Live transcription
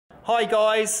Hi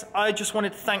guys, I just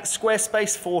wanted to thank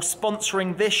Squarespace for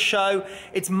sponsoring this show.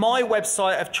 It's my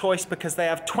website of choice because they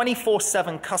have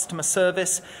 24/7 customer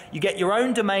service. You get your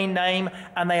own domain name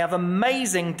and they have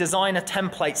amazing designer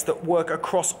templates that work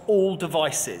across all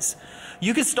devices.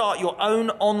 You can start your own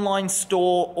online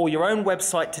store or your own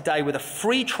website today with a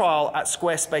free trial at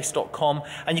squarespace.com,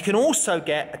 and you can also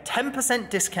get a 10%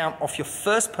 discount off your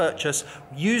first purchase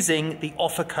using the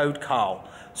offer code Carl.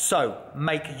 So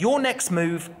make your next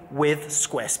move with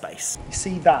Squarespace. You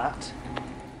see that?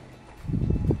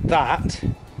 That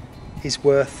is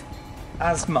worth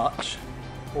as much,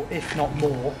 or if not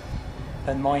more,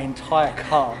 than my entire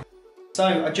car.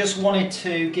 So I just wanted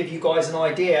to give you guys an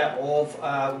idea of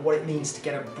what it means to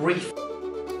get a brief.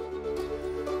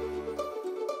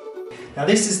 Now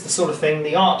this is the sort of thing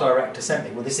the art director sent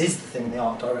me. Well, this is the thing the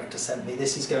art director sent me.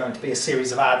 This is going to be a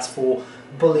series of ads for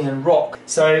Bullion Rock.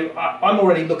 So I'm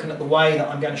already looking at the way that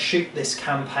I'm going to shoot this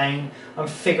campaign. I'm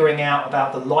figuring out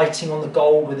about the lighting on the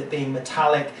gold with it being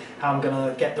metallic, how I'm going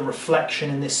to get the reflection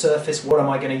in this surface, what am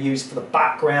I going to use for the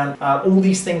background. All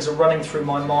these things are running through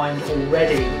my mind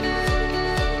already.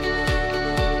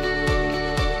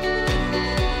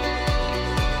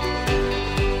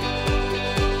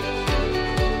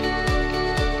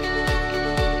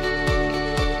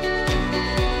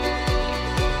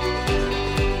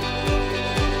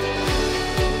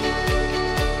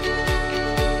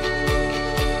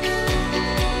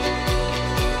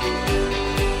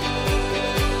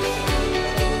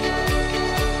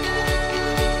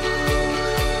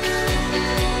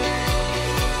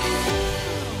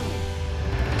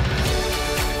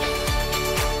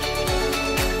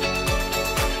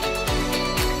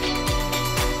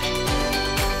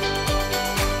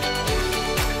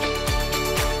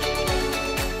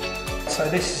 So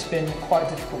this has been quite a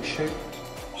difficult shoot.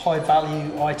 High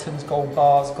value items, gold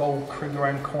bars, gold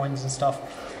Kruger-owned coins and stuff.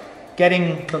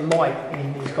 Getting the light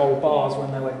in these gold bars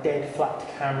when they were dead flat to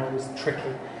camera was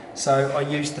tricky. So I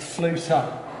used the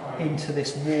fluter into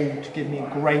this wall to give me a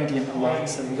gradient of light,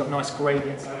 so we got nice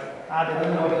gradients. Added a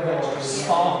little bit of extra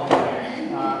sparkle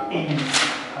in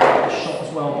the shot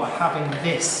as well by having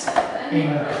this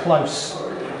in close.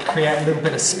 Create a little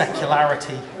bit of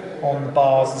specularity on the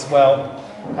bars as well.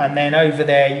 And then over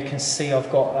there you can see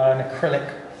I've got an acrylic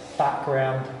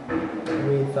background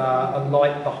with a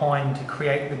light behind to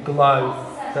create the glow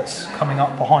that's coming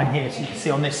up behind here. So you can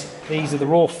see on this, these are the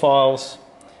raw files,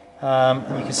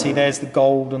 and you can see there's the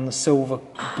gold and the silver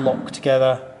block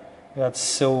together. We've had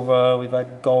silver, we've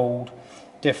had gold,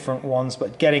 different ones,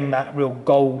 but getting that real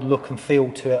gold look and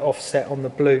feel to it offset on the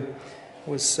blue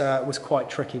was quite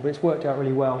tricky, but it's worked out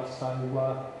really well.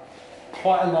 So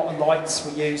quite a lot of lights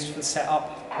were used for the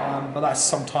setup, but that's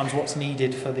sometimes what's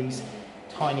needed for these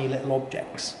tiny little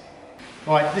objects.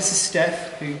 Right, this is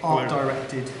Steph, who art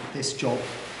directed this job.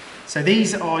 So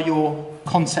these are your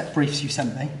concept briefs you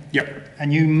sent me. Yep.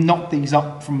 And you knocked these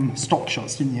up from stock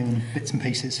shots, didn't you, in bits and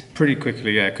pieces? Pretty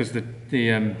quickly, yeah, because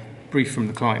the brief from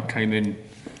the client came in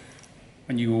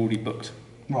and you already booked.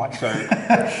 Right. So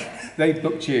they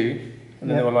booked you, and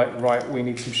then they were like, right, we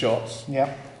need some shots. Yeah.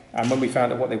 And when we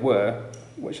found out what they were,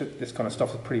 which this kind of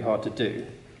stuff is pretty hard to do,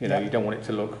 you know, you don't want it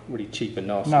to look really cheap and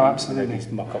nasty. No, absolutely. And these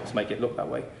mock-ups make it look that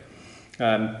way.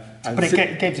 But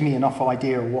it gives me enough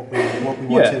idea of what we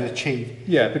want to achieve.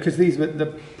 Yeah, because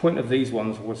the point of these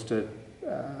ones was to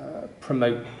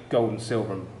promote gold and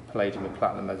silver and palladium and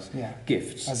platinum as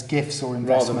gifts. As gifts or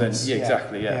investments. Rather than,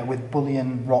 exactly. With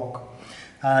Bullion Rock.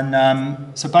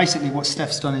 And so basically what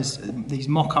Steph's done is these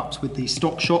mock-ups with these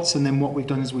stock shots, and then what we've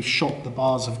done is we've shot the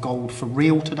bars of gold for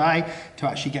real today to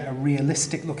actually get a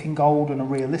realistic looking gold and a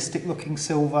realistic looking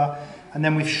silver. And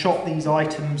then we've shot these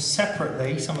items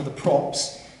separately, some of the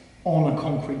props, on a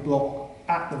concrete block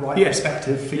at the right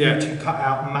perspective for you to cut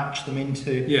out and match them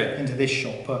into this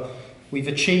shot. But we've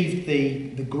achieved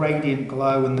the gradient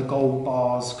glow and the gold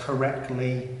bars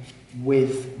correctly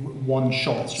with one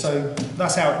shot. So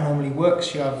that's how it normally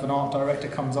works. You have an art director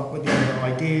comes up with the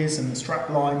ideas and the strap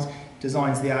lines,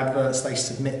 designs the adverts, they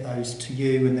submit those to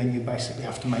you, and then you basically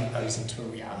have to make those into a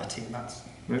reality. And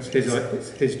it's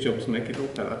his job to make it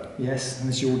look better. Yes, and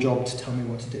it's your job to tell me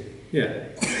what to do. Yeah,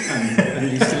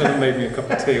 and you still haven't made me a cup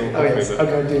of tea or coffee. I'm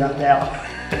going to do that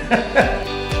now.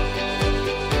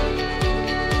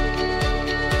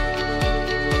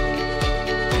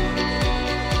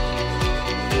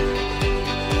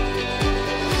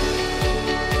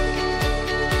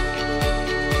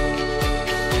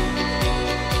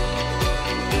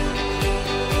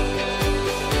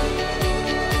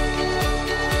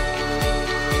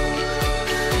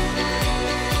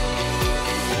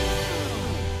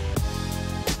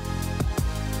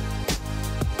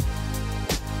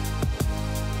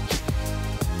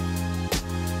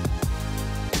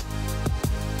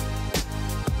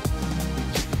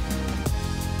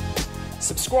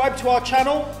 Subscribe to our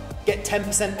channel, get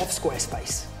 10% off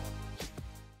Squarespace.